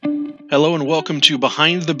Hello and welcome to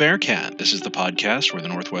Behind the Bearcat. This is the podcast where the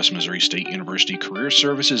Northwest Missouri State University Career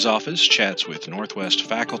Services Office chats with Northwest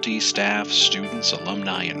faculty, staff, students,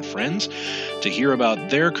 alumni, and friends to hear about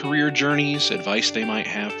their career journeys, advice they might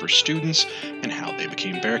have for students, and how they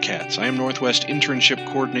became Bearcats. I am Northwest Internship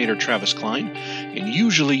Coordinator Travis Klein, and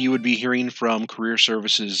usually you would be hearing from Career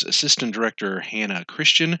Services Assistant Director Hannah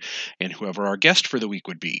Christian and whoever our guest for the week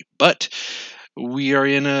would be. But we are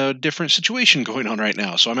in a different situation going on right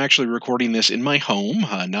now. So I'm actually recording this in my home,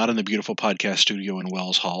 not in the beautiful podcast studio in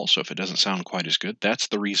Wells Hall. So if it doesn't sound quite as good, that's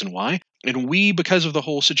the reason why. And we, because of the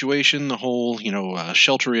whole situation, the whole,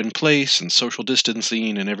 shelter in place and social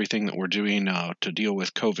distancing and everything that we're doing to deal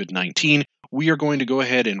with COVID-19, we are going to go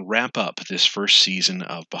ahead and wrap up this first season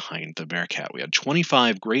of Behind the Bearcat. We had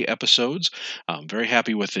 25 great episodes. I'm very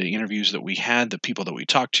happy with the interviews that we had, the people that we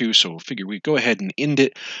talked to, so figure we go ahead and end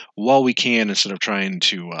it while we can instead of trying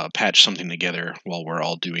to patch something together while we're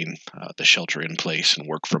all doing the shelter in place and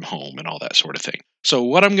work from home and all that sort of thing. So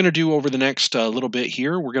what I'm going to do over the next little bit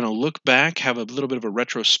here, we're going to look back, have a little bit of a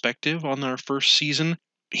retrospective on our first season,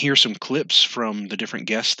 hear some clips from the different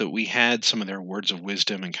guests that we had, some of their words of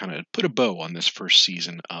wisdom, and kind of put a bow on this first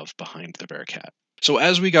season of Behind the Bearcat. So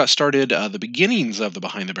as we got started, the beginnings of the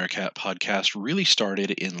Behind the Bearcat podcast really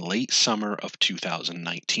started in late summer of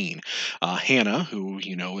 2019. Hannah, who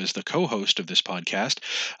is the co-host of this podcast,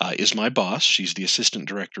 is my boss. She's the assistant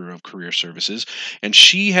director of career services, and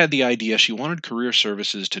she had the idea she wanted career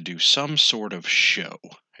services to do some sort of show.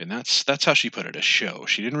 And that's how she put it, a show.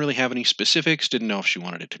 She didn't really have any specifics, didn't know if she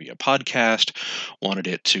wanted it to be a podcast, wanted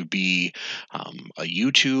it to be a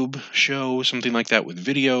YouTube show, something like that with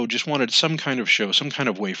video, just wanted some kind of show, some kind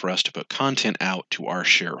of way for us to put content out to our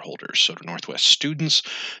shareholders, so to Northwest students,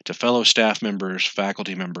 to fellow staff members,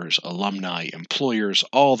 faculty members, alumni, employers,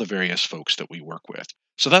 all the various folks that we work with.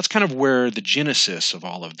 So that's kind of where the genesis of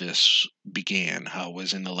all of this began,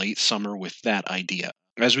 was in the late summer with that idea.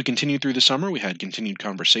 As we continued through the summer, we had continued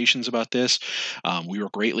conversations about this. We were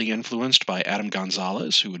greatly influenced by Adam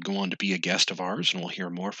Gonzalez, who would go on to be a guest of ours, and we'll hear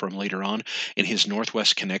more from later on in his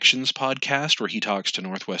Northwest Connections podcast, where he talks to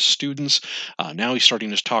Northwest students. Now he's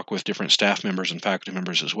starting to talk with different staff members and faculty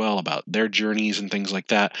members as well about their journeys and things like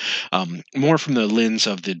that, more from the lens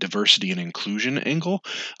of the diversity and inclusion angle.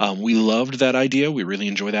 We loved that idea. We really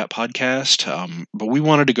enjoy that podcast, but we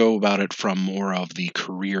wanted to go about it from more of the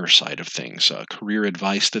career side of things, career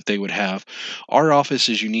advice that they would have. Our office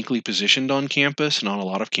is uniquely positioned on campus and on a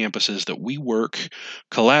lot of campuses that we work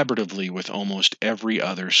collaboratively with almost every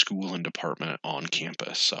other school and department on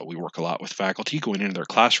campus. We work a lot with faculty going into their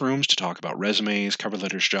classrooms to talk about resumes, cover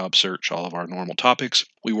letters, job search, all of our normal topics.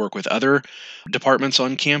 We work with other departments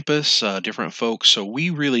on campus, different folks. So we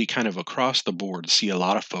really kind of across the board see a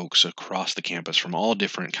lot of folks across the campus from all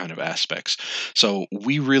different kind of aspects. So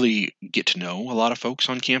we really get to know a lot of folks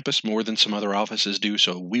on campus more than some other offices do.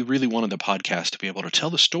 So we really wanted the podcast to be able to tell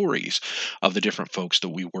the stories of the different folks that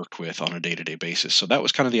we worked with on a day-to-day basis. So that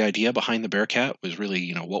was kind of the idea behind the Bearcat, was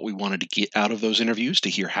really, what we wanted to get out of those interviews, to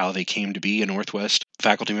hear how they came to be a Northwest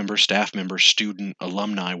faculty member, staff member, student,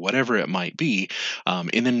 alumni, whatever it might be,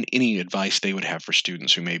 and then any advice they would have for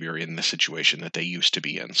students who maybe are in the situation that they used to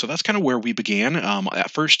be in. So that's kind of where we began. That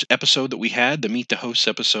first episode that we had, the Meet the Hosts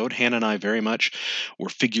episode, Hannah and I very much were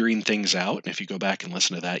figuring things out. And if you go back and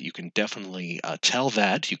listen to that, you can definitely tell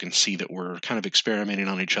that. You can see that we're kind of experimenting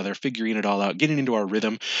on each other, figuring it all out, getting into our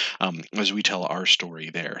rhythm as we tell our story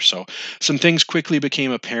there. So some things quickly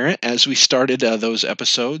became apparent as we started those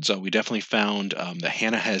episodes. We definitely found that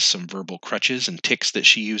Hannah has some verbal crutches and tics that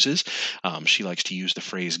she uses. She likes to use the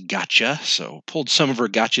phrase gotcha, so pulled some of her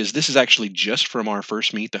gotchas. This is actually just from our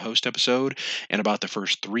first Meet the Host episode and about the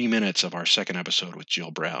first 3 minutes of our second episode with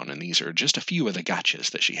Jill Brown, and these are just a few of the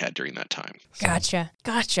gotchas that she had during that time. Gotcha,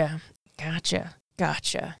 gotcha, gotcha.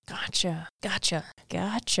 Gotcha, gotcha, gotcha,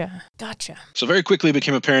 gotcha, gotcha. So very quickly it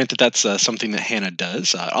became apparent that that's something that Hannah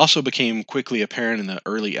does. It also became quickly apparent in the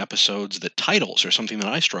early episodes that titles are something that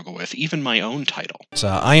I struggle with, even my own title.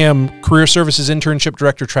 I am Career Services Internship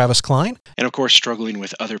Director Travis Klein. And of course, struggling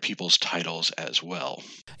with other people's titles as well.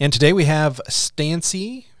 And today we have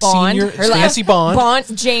Stancy Bond. Stancy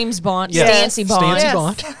Bond. James Bond. Yes. Stancy Bond. Stancy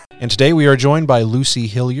Bond. And today we are joined by Lucy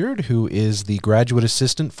Hilliard, who is the graduate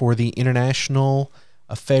assistant for the International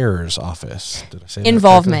Affairs Office. Did I say that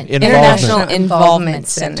Involvement. correctly? International Involvement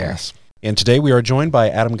Center. Yes. And today we are joined by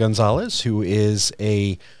Adam Gonzalez, who is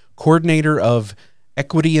a coordinator of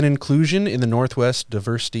Equity and Inclusion in the Northwest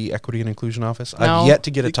Diversity, Equity and Inclusion Office. No. I've yet to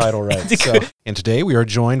get a title right. And today we are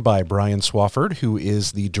joined by Brian Swafford, who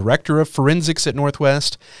is the Director of Forensics at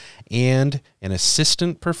Northwest and an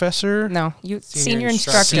assistant professor. No, senior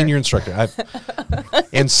instructor. Senior instructor.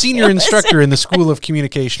 And senior instructor in the School of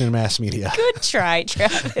Communication and Mass Media. Good try,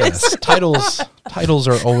 Travis. Yes, titles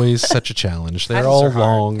are always such a challenge. They're all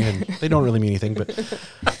long and they don't really mean anything.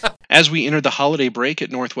 But As we entered the holiday break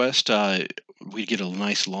at Northwest, we get a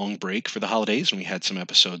nice long break for the holidays, and we had some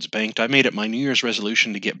episodes banked. I made it my New Year's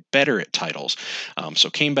resolution to get better at titles. So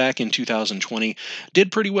came back in 2020,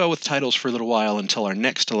 did pretty well with titles for a little while until our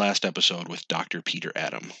next to last episode with Dr. Peter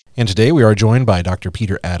Adam. And today we are joined by Dr.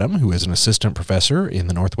 Peter Adam, who is an assistant professor in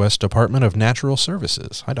the Northwest Department of Natural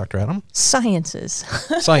Services. Hi, Dr. Adam. Sciences.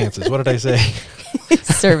 Sciences. What did I say?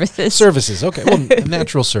 Services. Services. Okay. Well,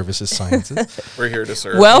 natural services, sciences. We're here to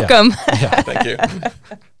serve. Welcome. Yeah. Thank you.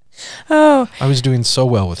 Oh, I was doing so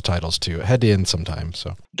well with titles, too. It had to end sometime,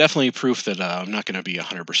 so. Definitely proof that I'm not going to be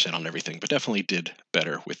 100% on everything, but definitely did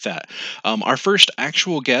better with that. Our first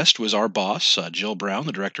actual guest was our boss, Jill Brown,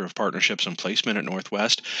 the Director of Partnerships and Placement at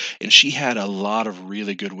Northwest, and she had a lot of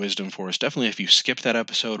really good wisdom for us. Definitely, if you skipped that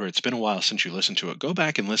episode or it's been a while since you listened to it, go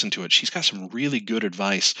back and listen to it. She's got some really good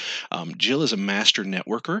advice. Jill is a master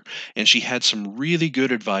networker, and she had some really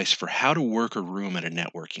good advice for how to work a room at a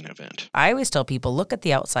networking event. I always tell people, look at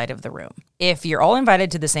the outside of the room. If you're all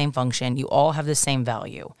invited to the same function, you all have the same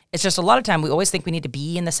value. It's just a lot of time we always think we need to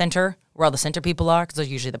be in the center where all the center people are, because they're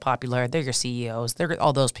usually the popular, they're your CEOs, they're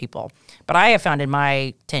all those people. But I have found in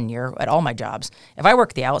my tenure at all my jobs, if I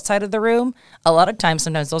work the outside of the room, a lot of times,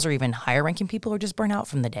 sometimes those are even higher ranking people who are just burnt out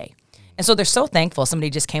from the day. And so they're so thankful somebody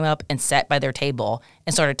just came up and sat by their table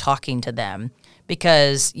and started talking to them,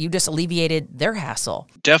 because you just alleviated their hassle.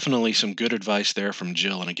 Definitely some good advice there from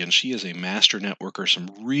Jill. And again, she is a master networker, some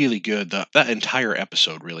really good, that entire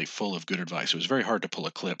episode really full of good advice. It was very hard to pull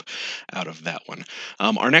a clip out of that one.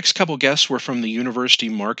 Our next couple guests were from the University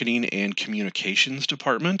Marketing and Communications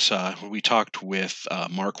Department. We talked with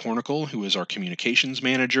Mark Hornicle, who is our communications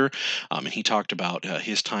manager, and he talked about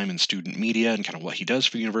his time in student media and kind of what he does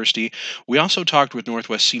for the university. We also talked with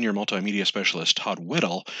Northwest Senior Multimedia Specialist Todd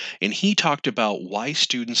Whittle, and he talked about why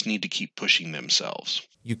students need to keep pushing themselves.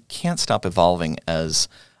 You can't stop evolving as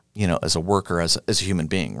a worker, as a human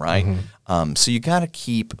being, right? Mm-hmm. So you got to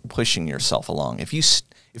keep pushing yourself along. If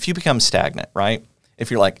you become stagnant, right? If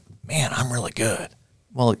you're like, man, I'm really good.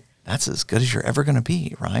 Well, that's as good as you're ever going to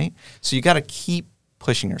be, right? So you got to keep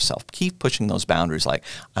pushing yourself, keep pushing those boundaries. Like,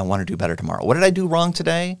 I want to do better tomorrow. What did I do wrong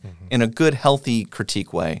today? Mm-hmm. In a good, healthy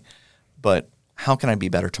critique way, but how can I be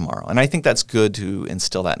better tomorrow? And I think that's good to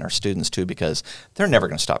instill that in our students too, because they're never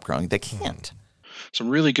going to stop growing. They can't. Some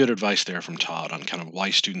really good advice there from Todd on kind of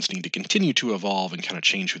why students need to continue to evolve and kind of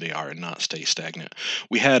change who they are and not stay stagnant.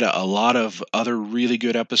 We had a lot of other really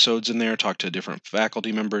good episodes in there, talked to different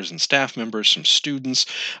faculty members and staff members, some students.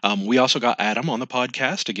 We also got Adam on the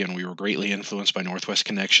podcast. Again, we were greatly influenced by Northwest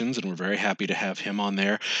Connections, and we're very happy to have him on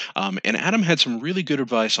there. And Adam had some really good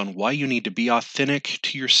advice on why you need to be authentic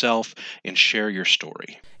to yourself and share your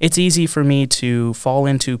story. It's easy for me to fall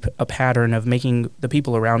into a pattern of making the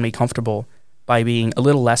people around me comfortable by being a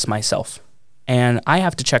little less myself. And I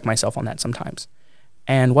have to check myself on that sometimes.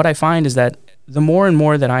 And what I find is that the more and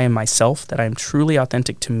more that I am myself, that I'm truly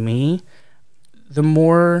authentic to me, the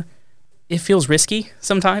more it feels risky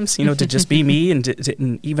sometimes, to just be me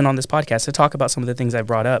and even on this podcast to talk about some of the things I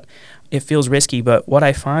brought up. It feels risky, but what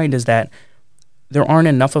I find is that there aren't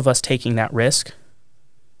enough of us taking that risk.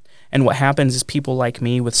 And what happens is people like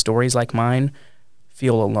me with stories like mine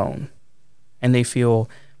feel alone. And they feel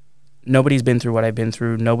nobody's been through what I've been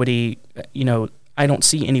through. Nobody, I don't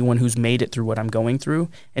see anyone who's made it through what I'm going through.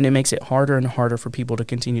 And it makes it harder and harder for people to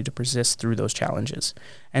continue to persist through those challenges.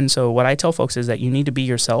 And so what I tell folks is that you need to be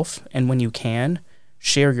yourself. And when you can,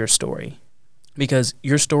 share your story. Because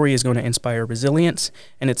your story is going to inspire resilience,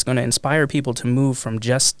 and it's going to inspire people to move from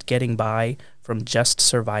just getting by, from just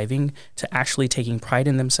surviving, to actually taking pride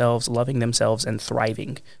in themselves, loving themselves, and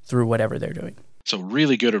thriving through whatever they're doing. So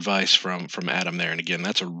really good advice from Adam there. And again,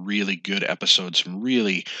 that's a really good episode, some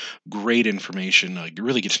really great information. You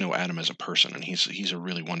really get to know Adam as a person, and he's a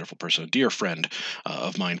really wonderful person, a dear friend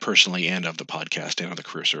of mine personally and of the podcast and of the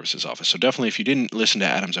Career Services Office. So definitely, if you didn't listen to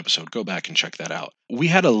Adam's episode, go back and check that out. We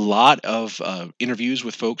had a lot of interviews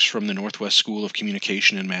with folks from the Northwest School of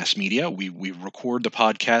Communication and Mass Media. We record the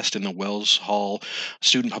podcast in the Wells Hall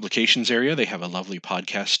Student Publications area. They have a lovely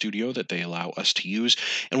podcast studio that they allow us to use,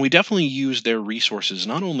 and we definitely use their resources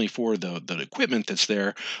not only for the equipment that's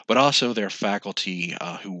there, but also their faculty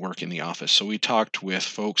who work in the office. So we talked with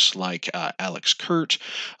folks like Alex Kurt,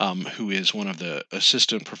 who is one of the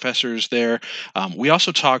assistant professors there. We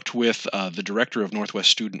also talked with the director of Northwest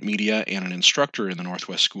Student Media and an instructor in the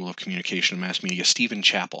Northwest School of Communication and Mass Media, Stephen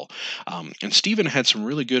Chappell. And Stephen had some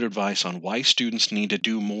really good advice on why students need to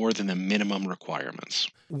do more than the minimum requirements.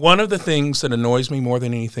 One of the things that annoys me more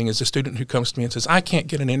than anything is a student who comes to me and says, I can't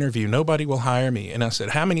get an interview. Nobody will hire me. And I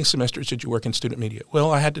said, how many semesters did you work in student media?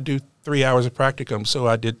 Well, I had to do 3 hours of practicum, so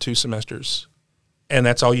I did 2 semesters. And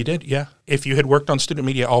that's all you did? Yeah. If you had worked on student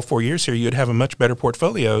media all 4 years here, you'd have a much better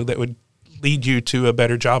portfolio that would lead you to a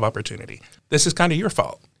better job opportunity. This is kind of your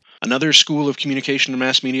fault. Another School of Communication and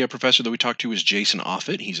Mass Media professor that we talked to is Jason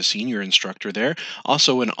Offit. He's a senior instructor there,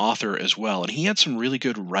 also an author as well, and he had some really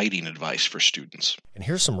good writing advice for students. And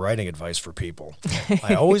here's some writing advice for people.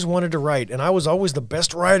 I always wanted to write, and I was always the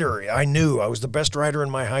best writer. I knew I was the best writer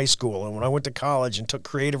in my high school, and when I went to college and took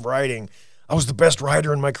creative writing, I was the best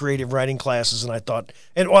writer in my creative writing classes, and I thought,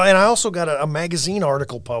 and I also got a magazine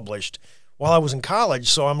article published while I was in college,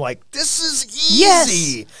 so I'm like, this is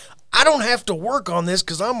easy. Yes. I don't have to work on this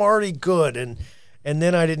because I'm already good. And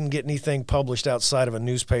then I didn't get anything published outside of a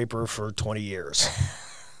newspaper for 20 years.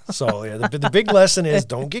 So yeah, the big lesson is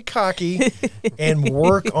don't get cocky and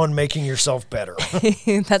work on making yourself better.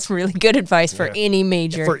 That's really good advice for any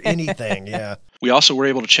major. For anything, yeah. We also were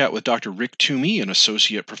able to chat with Dr. Rick Toomey, an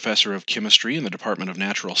associate professor of chemistry in the Department of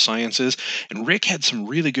Natural Sciences, and Rick had some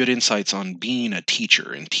really good insights on being a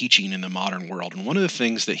teacher and teaching in the modern world. And one of the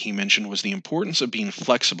things that he mentioned was the importance of being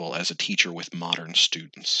flexible as a teacher with modern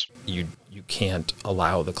students. You can't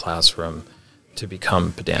allow the classroom to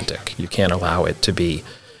become pedantic. You can't allow it to be,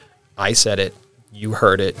 I said it, you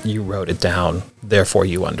heard it, you wrote it down, therefore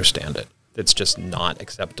you understand it. It's just not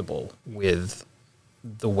acceptable with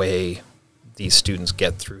the way these students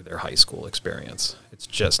get through their high school experience. It's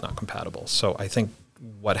just not compatible. So I think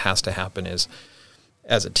what has to happen is,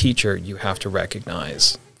 as a teacher, you have to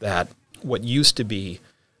recognize that what used to be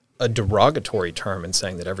a derogatory term in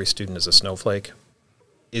saying that every student is a snowflake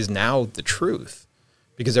is now the truth,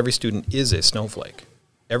 because every student is a snowflake.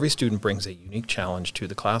 Every student brings a unique challenge to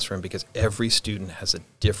the classroom because every student has a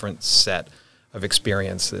different set of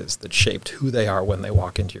experiences that shaped who they are when they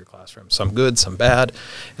walk into your classroom. Some good, some bad,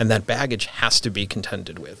 and that baggage has to be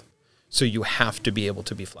contended with. So you have to be able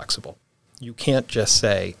to be flexible. You can't just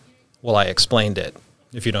say, well, I explained it.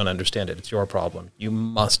 If you don't understand it, it's your problem. You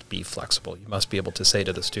must be flexible. You must be able to say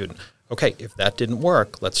to the student, okay, if that didn't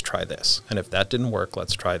work, let's try this. And if that didn't work,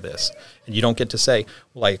 let's try this. And you don't get to say,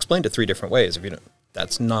 well, I explained it 3 different ways. If you don't,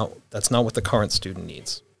 that's not what the current student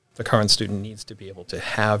needs. The current student needs to be able to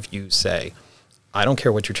have you say, I don't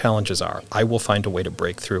care what your challenges are. I will find a way to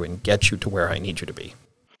break through and get you to where I need you to be.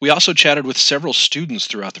 We also chatted with several students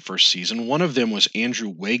throughout the first season. One of them was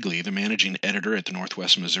Andrew Wagley, the managing editor at the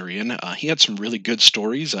Northwest Missourian. He had some really good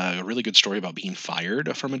stories, a really good story about being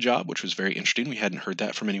fired from a job, which was very interesting. We hadn't heard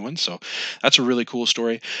that from anyone, so that's a really cool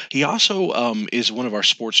story. He also is one of our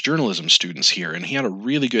sports journalism students here, and he had a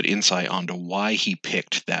really good insight onto why he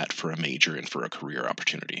picked that for a major and for a career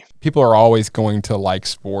opportunity. People are always going to like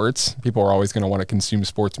sports. People are always going to want to consume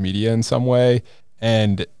sports media in some way,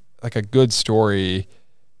 and like a good story,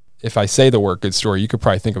 if I say the word good story, you could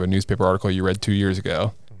probably think of a newspaper article you read 2 years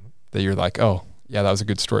ago that you're like, oh, yeah, that was a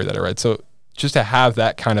good story that I read. So just to have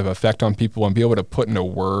that kind of effect on people and be able to put into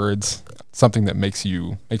words something that makes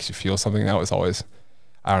you feel something, that was always,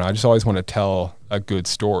 I don't know, I just always want to tell a good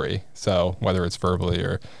story. So whether it's verbally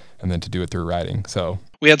and then to do it through writing. So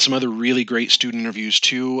we had some other really great student interviews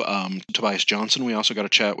too. Tobias Johnson, we also got to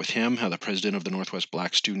chat with him, the president of the Northwest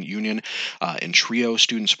Black Student Union, and TRIO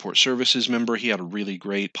Student Support Services member. He had a really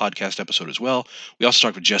great podcast episode as well. We also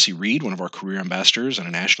talked with Jesse Reed, one of our career ambassadors and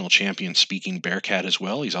a national champion speaking Bearcat as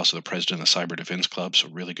well. He's also the president of the Cyber Defense Club, so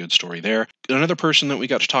really good story there. Another person that we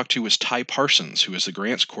got to talk to was Ty Parsons, who is the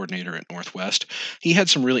grants coordinator at Northwest. He had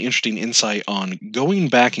some really interesting insight on going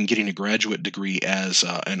back and getting a graduate degree as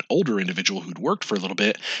an older individual who'd worked for a little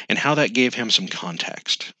bit, and how that gave him some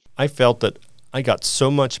context. I felt that I got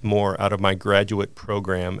so much more out of my graduate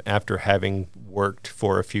program after having worked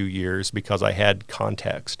for a few years because I had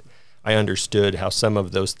context. I understood how some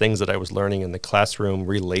of those things that I was learning in the classroom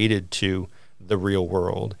related to the real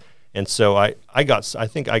world. And so I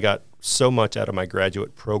think I got so much out of my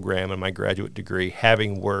graduate program and my graduate degree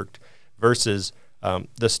having worked versus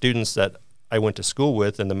the students that I went to school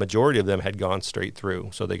with, and the majority of them had gone straight through.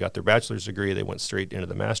 So they got their bachelor's degree, they went straight into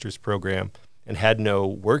the master's program and had no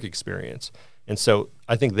work experience. And so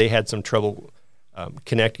I think they had some trouble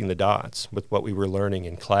connecting the dots with what we were learning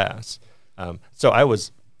in class. So I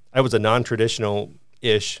was I was a non-traditional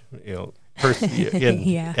ish, person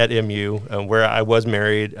at MU, where I was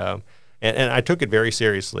married. And I took it very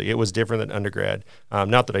seriously. It was different than undergrad.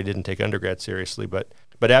 Not that I didn't take undergrad seriously, but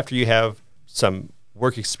after you have some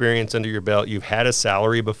work experience under your belt, you've had a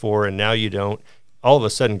salary before, and now you don't. All of a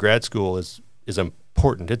sudden, grad school is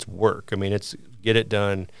important. It's work. I mean, it's get it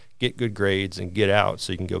done, get good grades, and get out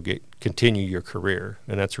so you can go continue your career.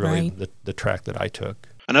 And that's really the track that I took.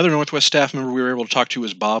 Another Northwest staff member we were able to talk to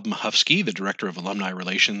was Bob Mahufsky, the Director of Alumni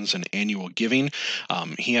Relations and Annual Giving.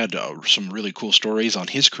 He had some really cool stories on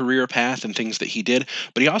his career path and things that he did,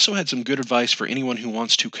 but he also had some good advice for anyone who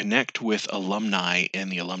wants to connect with alumni and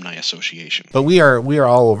the Alumni Association. But we are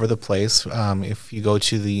all over the place. If you go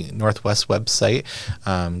to the Northwest website,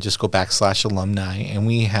 just go /alumni, and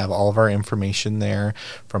we have all of our information there,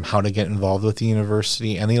 from how to get involved with the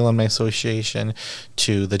university and the Alumni Association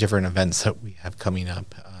to the different events that we have coming up.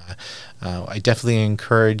 I definitely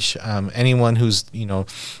encourage anyone who's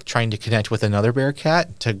trying to connect with another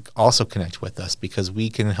Bearcat to also connect with us, because we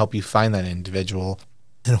can help you find that individual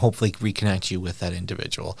and hopefully reconnect you with that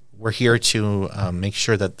individual. We're here to make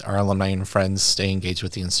sure that our alumni and friends stay engaged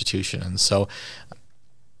with the institution. And so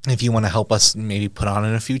if you want to help us maybe put on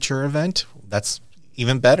in a future event, that's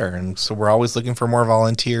even better. And so we're always looking for more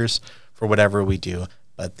volunteers for whatever we do.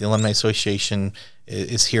 But the Alumni Association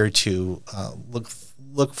is here to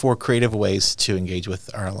look for creative ways to engage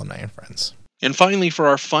with our alumni and friends. And finally, for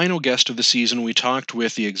our final guest of the season, we talked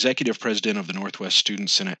with the executive president of the Northwest Student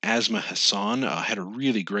Senate, Asma Hassan. Had a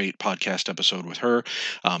really great podcast episode with her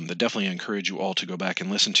that definitely encourage you all to go back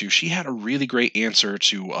and listen to. She had a really great answer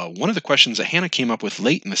to one of the questions that Hannah came up with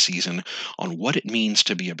late in the season on what it means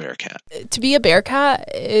to be a Bearcat. To be a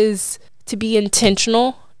Bearcat is to be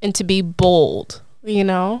intentional and to be bold,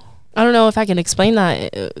 I don't know if I can explain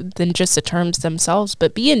that than just the terms themselves,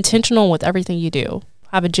 but be intentional with everything you do.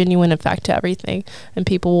 Have a genuine effect to everything, and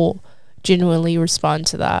people will genuinely respond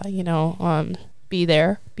to that, be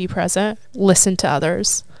there, be present, listen to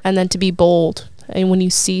others, and then to be bold. And when you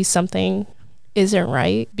see something isn't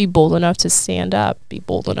right, be bold enough to stand up, be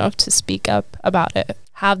bold enough to speak up about it.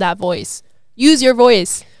 Have that voice. Use your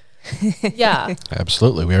voice. Yeah.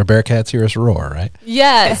 Absolutely. We are Bearcats, hear us roar, right?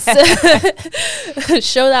 Yes.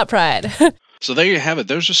 Show that pride. So there you have it.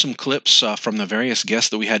 Those are some clips from the various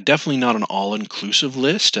guests that we had. Definitely not an all-inclusive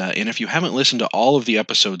list. And if you haven't listened to all of the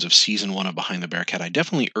episodes of Season 1 of Behind the Bearcat, I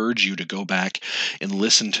definitely urge you to go back and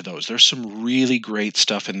listen to those. There's some really great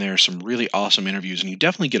stuff in there, some really awesome interviews, and you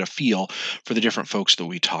definitely get a feel for the different folks that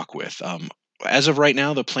we talk with. As of right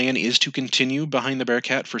now, the plan is to continue Behind the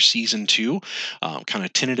Bearcat for Season 2. Kind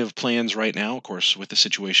of tentative plans right now. Of course, with the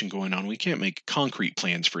situation going on, we can't make concrete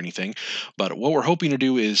plans for anything. But what we're hoping to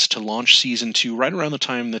do is to launch Season 2 right around the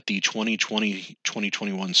time that the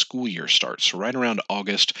 2020-2021 school year starts. So right around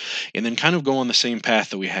August, and then kind of go on the same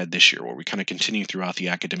path that we had this year, where we kind of continue throughout the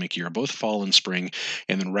academic year, both fall and spring,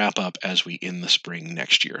 and then wrap up as we end the spring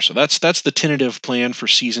next year. So that's the tentative plan for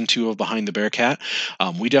Season 2 of Behind the Bearcat.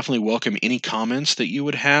 We definitely welcome any comments that you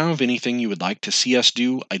would have, anything you would like to see us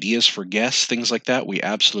do, ideas for guests, things like that. We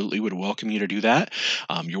absolutely would welcome you to do that.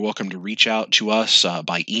 You're welcome to reach out to us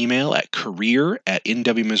by email at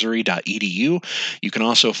career@nwmissouri.edu. You can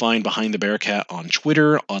also find Behind the Bearcat on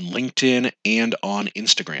Twitter, on LinkedIn, and on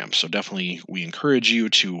Instagram. So definitely we encourage you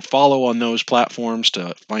to follow on those platforms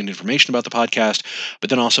to find information about the podcast, but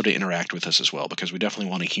then also to interact with us as well, because we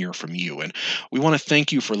definitely want to hear from you. And we want to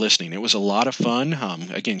thank you for listening. It was a lot of fun.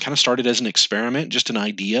 Again, kind of started as an experiment, just an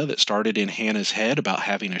idea that started in Hannah's head about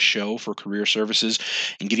having a show for career services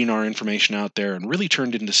and getting our information out there, and really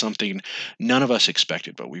turned into something none of us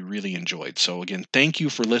expected, but we really enjoyed. So again, thank you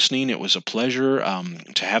for listening. It was a pleasure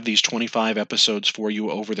to have these 25 episodes for you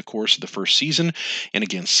over the course of the first season. And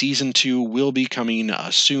again, Season 2 will be coming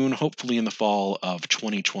soon, hopefully in the fall of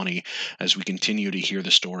 2020, as we continue to hear the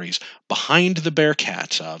stories behind the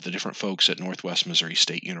Bearcats of the different folks at Northwest Missouri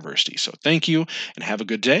State University. So thank you, and have a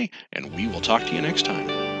good day, and we will talk to you next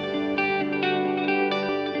time.